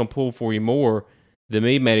nobody that's going to pull for you more than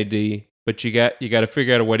me, Matty D. But you got to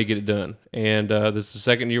figure out a way to get it done. And this is the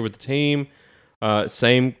second year with the team.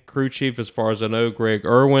 Same crew chief, as far as I know, Greg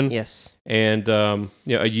Irwin. Yes. And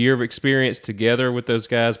you know, a year of experience together with those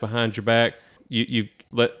guys behind your back.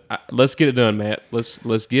 Let's get it done, Matt.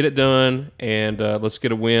 Let's get it done, and let's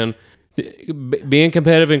get a win. Being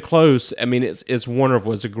competitive and close, I mean, it's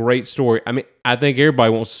wonderful. It's a great story. I mean, I think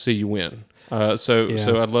everybody wants to see you win. So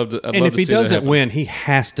I'd love to. And if he doesn't win, he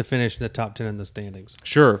has to finish in the top 10 in the standings.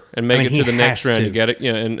 Sure, and make it to the next round. You got it.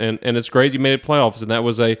 You know, and it's great you made it playoffs, and that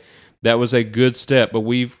was a good step. But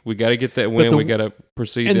we got to get that win. We got to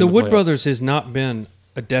proceed. And the Wood playoffs. brothers has not been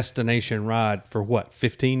a destination ride for what,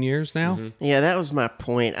 15 years now? Mm-hmm. Yeah, that was my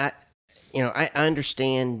point. I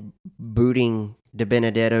understand booting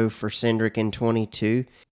DiBenedetto for Cindric in 22.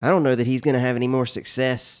 I don't know that he's going to have any more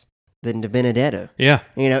success than DiBenedetto. Yeah.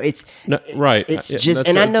 You know, it's right. It's Yeah, just, that's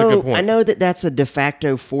and a good I point. know that's a de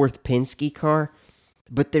facto fourth Penske car,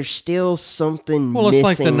 but there's still something. Well, it's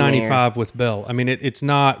like the missing 95 with Bell. I mean, it's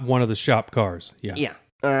not one of the shop cars. Yeah. Yeah.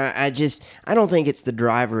 I don't think it's the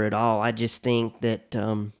driver at all. I just think that.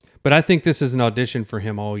 But I think this is an audition for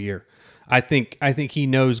him all year. I think he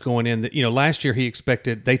knows going in that, you know, last year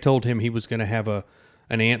they told him he was going to have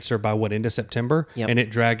an answer by end of September, Yep. and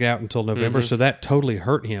it dragged out until November, so that totally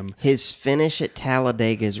hurt him. His finish at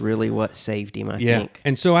Talladega is really what saved him, I think.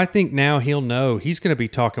 And so I think now he'll know he's going to be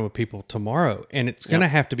talking with people tomorrow, and it's going to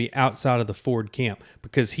have to be outside of the Ford camp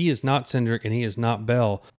because he is not Cindric and he is not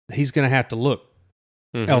Bell. He's going to have to look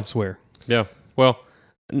elsewhere. Yeah. Well,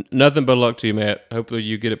 nothing but luck to you, Matt. Hopefully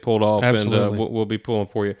you get it pulled off, Absolutely. and we'll be pulling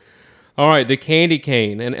for you. All right, the candy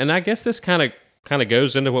cane, and I guess this kind of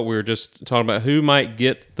goes into what we were just talking about. Who might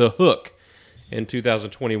get the hook in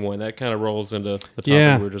 2021? That kind of rolls into the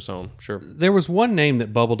topic we were just on. Sure. There was one name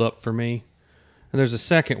that bubbled up for me, and there's a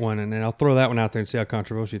second one, and I'll throw that one out there and see how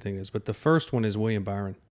controversial you think it is. But the first one is William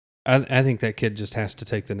Byron. I think that kid just has to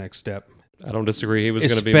take the next step. I don't disagree. He was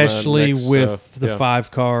going to be my especially next, with the yeah.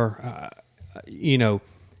 5-car. You know,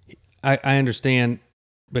 I understand,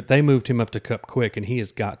 but they moved him up to Cup quick, and he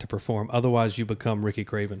has got to perform. Otherwise, you become Ricky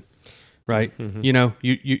Craven, right? Mm-hmm. You know,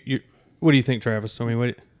 you. What do you think, Travis? I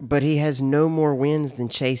mean, But he has no more wins than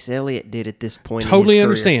Chase Elliott did at this point. totally in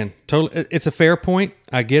his career. understand. Totally, it's a fair point.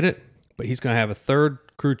 I get it, but he's going to have a third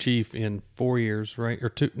crew chief in 4 years, right? Or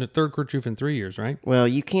third crew chief in 3 years, right? Well,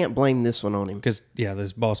 you can't blame this one on him. Because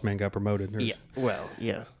this boss man got promoted. Yeah. Well,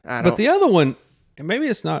 yeah. But the other one, maybe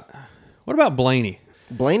it's not. What about Blaney?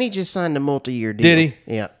 Blaney just signed a multi-year deal. Did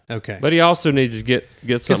he? Yeah. Okay. But he also needs to get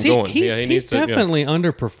something going. He's He needs to, definitely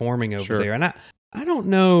underperforming over there. And I don't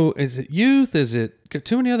know. Is it youth? Is it got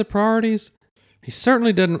too many other priorities? He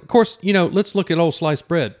certainly doesn't. Of course, let's look at old Sliced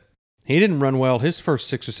Bread. He didn't run well his first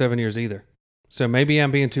 6 or 7 years either. So maybe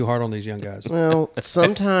I'm being too hard on these young guys. Well,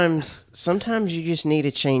 sometimes you just need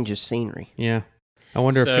a change of scenery. Yeah. I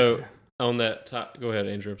wonder So on that go ahead,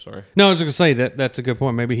 Andrew. I'm sorry. No, I was going to say that's a good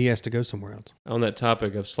point. Maybe he has to go somewhere else. On that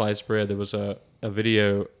topic of sliced bread, there was a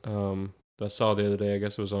video that I saw the other day. I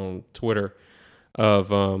guess it was on Twitter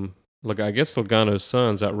of I guess Logano's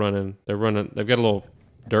son's out running. They've got a little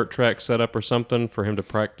dirt track set up or something for him to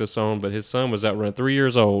practice on. But his son was out running, 3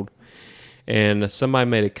 years old, and somebody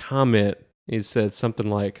made a comment. He said something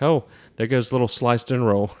like, "Oh, there goes little sliced in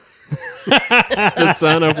roll." The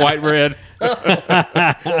son of white bread. So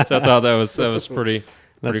I thought that was pretty.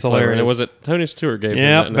 That's clever. hilarious. And was it Tony Stewart gave him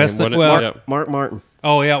Yeah, that best name? of- wasn't it? well- Yep. Mark Martin.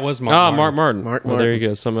 Oh, yeah, it was Mark Martin. Mark Martin. Mark Well, there Martin. you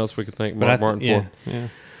go. Something else we could thank But Mark Martin for. Yeah.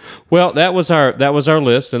 Well, that was our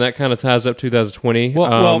list, and that kind of ties up 2020.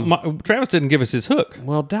 Travis didn't give us his hook.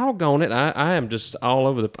 Well, doggone it, I am just all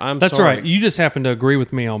over the. I'm That's sorry. right. You just happen to agree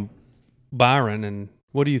with me on Byron. And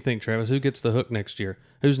what do you think, Travis? Who gets the hook next year?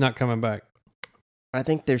 Who's not coming back? I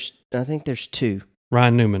think there's two.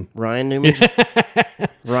 Ryan Newman. Ryan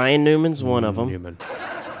Newman's one of them. Newman.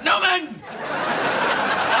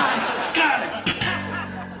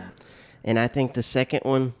 And I think the second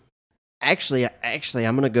one, actually, I'm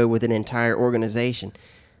going to go with an entire organization.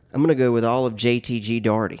 I'm going to go with all of JTG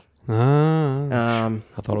Daugherty. Ah.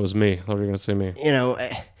 I thought it was me. I thought you were going to say me.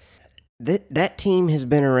 That team has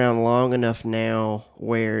been around long enough now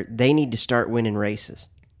where they need to start winning races.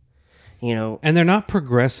 And they're not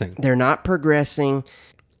progressing. They're not progressing.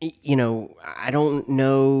 I don't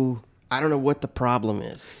know what the problem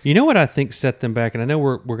is. You know what I think set them back? And I know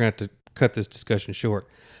we're going to have to cut this discussion short.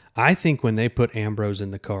 I think when they put Ambrose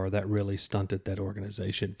in the car, that really stunted that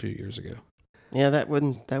organization a few years ago. Yeah, that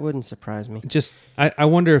wouldn't surprise me. Just, I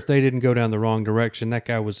wonder if they didn't go down the wrong direction. That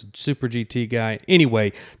guy was a super GT guy.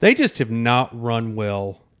 Anyway, they just have not run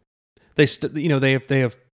well. They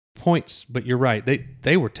have points, but you're right.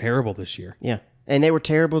 They were terrible this year. Yeah, and they were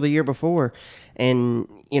terrible the year before. And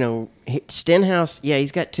Stenhouse, yeah,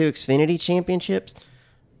 he's got 2 Xfinity championships,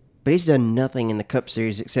 but he's done nothing in the Cup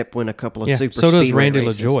Series except win a couple of super so does speedway Randy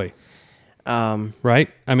races. LaJoie. Right?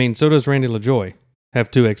 I mean, so does Randy LaJoie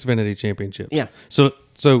have 2 Xfinity championships. Yeah. So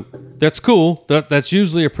that's cool. That's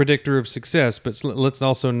usually a predictor of success, but let's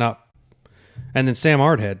also not. And then Sam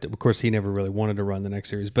Ardhead, of course, he never really wanted to run the next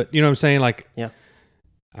series, but you know what I'm saying? Like, Yeah.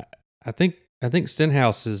 I think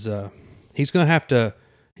Stenhouse is he's going to have to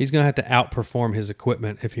outperform his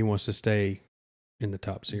equipment if he wants to stay in the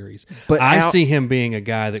top series. But I see him being a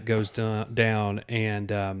guy that goes down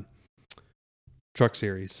and truck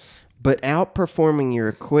series. But outperforming your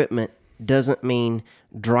equipment doesn't mean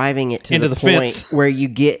driving it to Into the the point fence. where you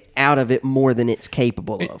get out of it more than it's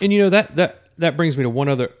capable of. And that brings me to one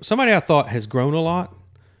other somebody I thought has grown a lot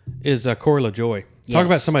is Corey LaJoie. Yes. Talk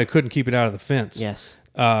about somebody who couldn't keep it out of the fence. Yes.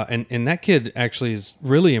 And that kid actually is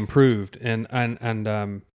really improved, and I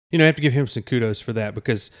have to give him some kudos for that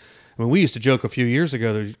because I mean we used to joke a few years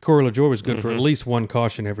ago that Corey LaJoie was good for at least one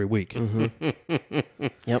caution every week.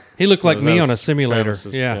 Yep. He looked like That me was on a simulator.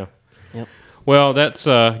 Travis's, Yeah. Yep. Well, that's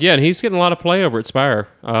and he's getting a lot of play over at Spire.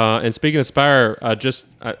 And speaking of Spire, just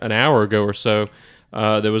an hour ago or so,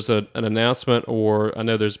 there was an announcement, or I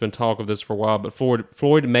know there's been talk of this for a while, but Floyd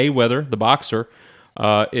Mayweather, the boxer,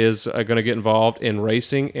 is going to get involved in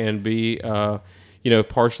racing and be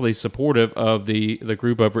partially supportive of the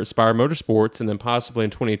group over at Spire Motorsports, and then possibly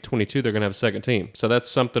in 2022 they're going to have a second team. So that's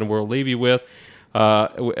something we'll leave you with.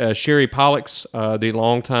 Sherry Pollux, the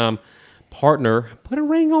longtime partner, put a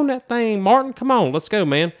ring on that thing, Martin. Come on, let's go,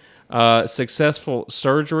 man. Successful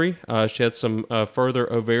surgery. She had some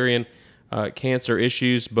further ovarian cancer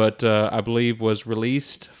issues, but I believe was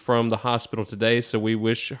released from the hospital today. So we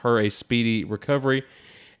wish her a speedy recovery.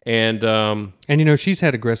 And she's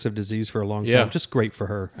had aggressive disease for a long time. Yeah. Just great for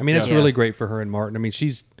her. I mean, that's Yeah. really great for her and Martin. I mean,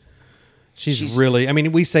 she's really. I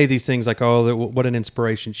mean, we say these things like, "Oh, what an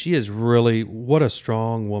inspiration!" She is really what a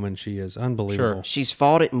strong woman she is. Unbelievable. Sure. She's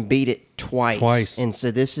fought it and beat it twice. And so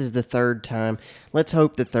this is the third time. Let's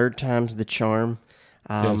hope the third time's the charm.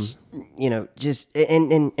 Yes. Just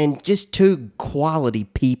and just 2 quality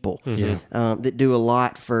people that do a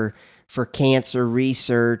lot for cancer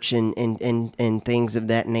research and things of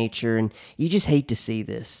that nature. And you just hate to see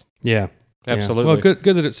this. Yeah. Absolutely. Yeah. Well,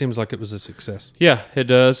 good that it seems like it was a success. Yeah, it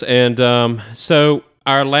does. And so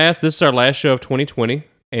this is our last show of 2020,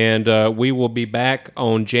 and we will be back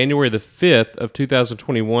on January the 5th of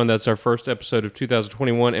 2021. That's our first episode of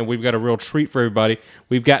 2021, and we've got a real treat for everybody.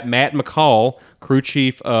 We've got Matt McCall, crew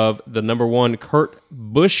chief of the #1 Kurt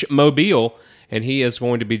Busch Mobile, and he is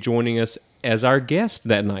going to be joining us as our guest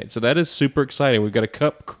that night. So that is super exciting. We've got a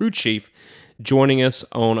Cup crew chief joining us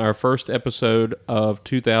on our first episode of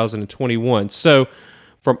 2021. So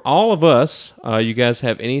from all of us, you guys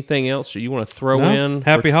have anything else that you want to throw in?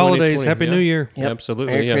 Happy holidays, Happy New Year. Yep.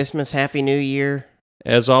 Absolutely. Merry Christmas, Happy New Year.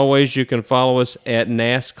 As always, you can follow us at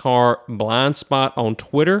NASCAR Blind Spot on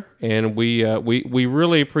Twitter, and we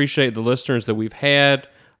really appreciate the listeners that we've had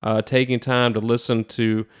taking time to listen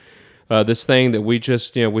to this thing that we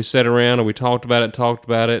just, we sat around and we talked about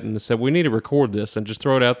it, and said we need to record this and just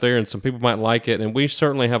throw it out there, and some people might like it, and we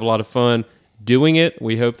certainly have a lot of fun doing it.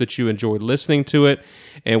 We hope that you enjoyed listening to it,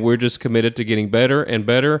 and we're just committed to getting better and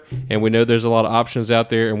better, and we know there's a lot of options out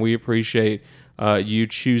there, and we appreciate you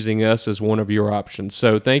choosing us as one of your options.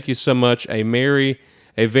 So thank you so much. A very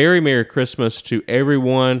Merry Christmas to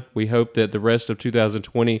everyone. We hope that the rest of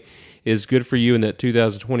 2020 is good for you and that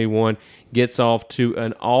 2021 gets off to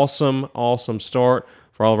an awesome start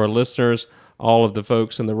for all of our listeners, all of the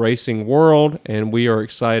folks in the racing world, and we are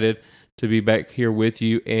excited to be back here with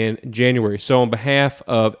you in January. So on behalf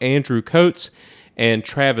of Andrew Coates and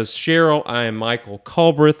Travis Sherrill, I am Michael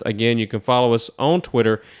Culbreth. Again, you can follow us on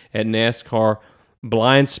Twitter at NASCAR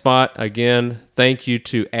Blind Spot. Again, thank you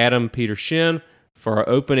to Adam Peter Shin for our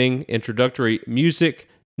opening introductory music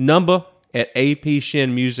number at AP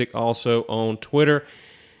Shin Music, also on Twitter.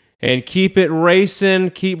 And keep it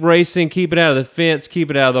racing, keep it out of the fence,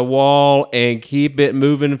 keep it out of the wall, and keep it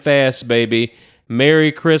moving fast, baby.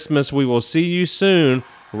 Merry Christmas. We will see you soon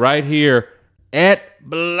right here at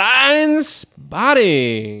Blind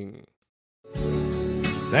Spotting.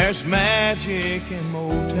 There's magic in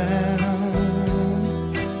Motown.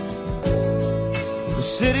 The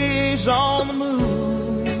city's on the move.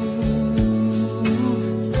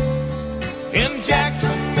 In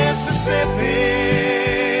Jackson, Mississippi,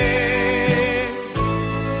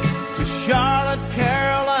 to Charlotte,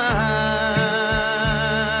 Carolina,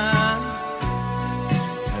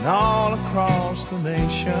 and all across the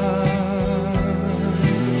nation.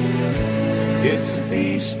 It's a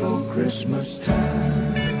peaceful Christmas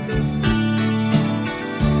time.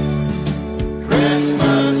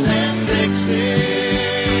 Christmas in Dixie.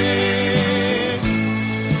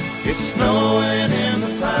 It's snowing in the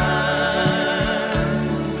pines.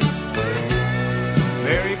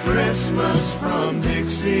 Merry Christmas from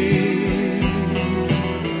Dixie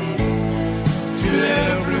to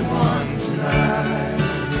everyone tonight.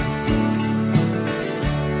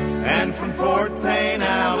 And from Fort Payne,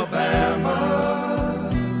 Alabama,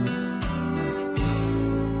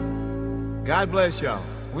 God bless y'all.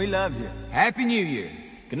 We love you. Happy New Year.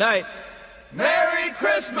 Good night. Merry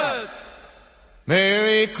Christmas.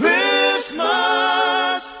 Merry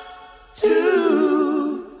Christmas.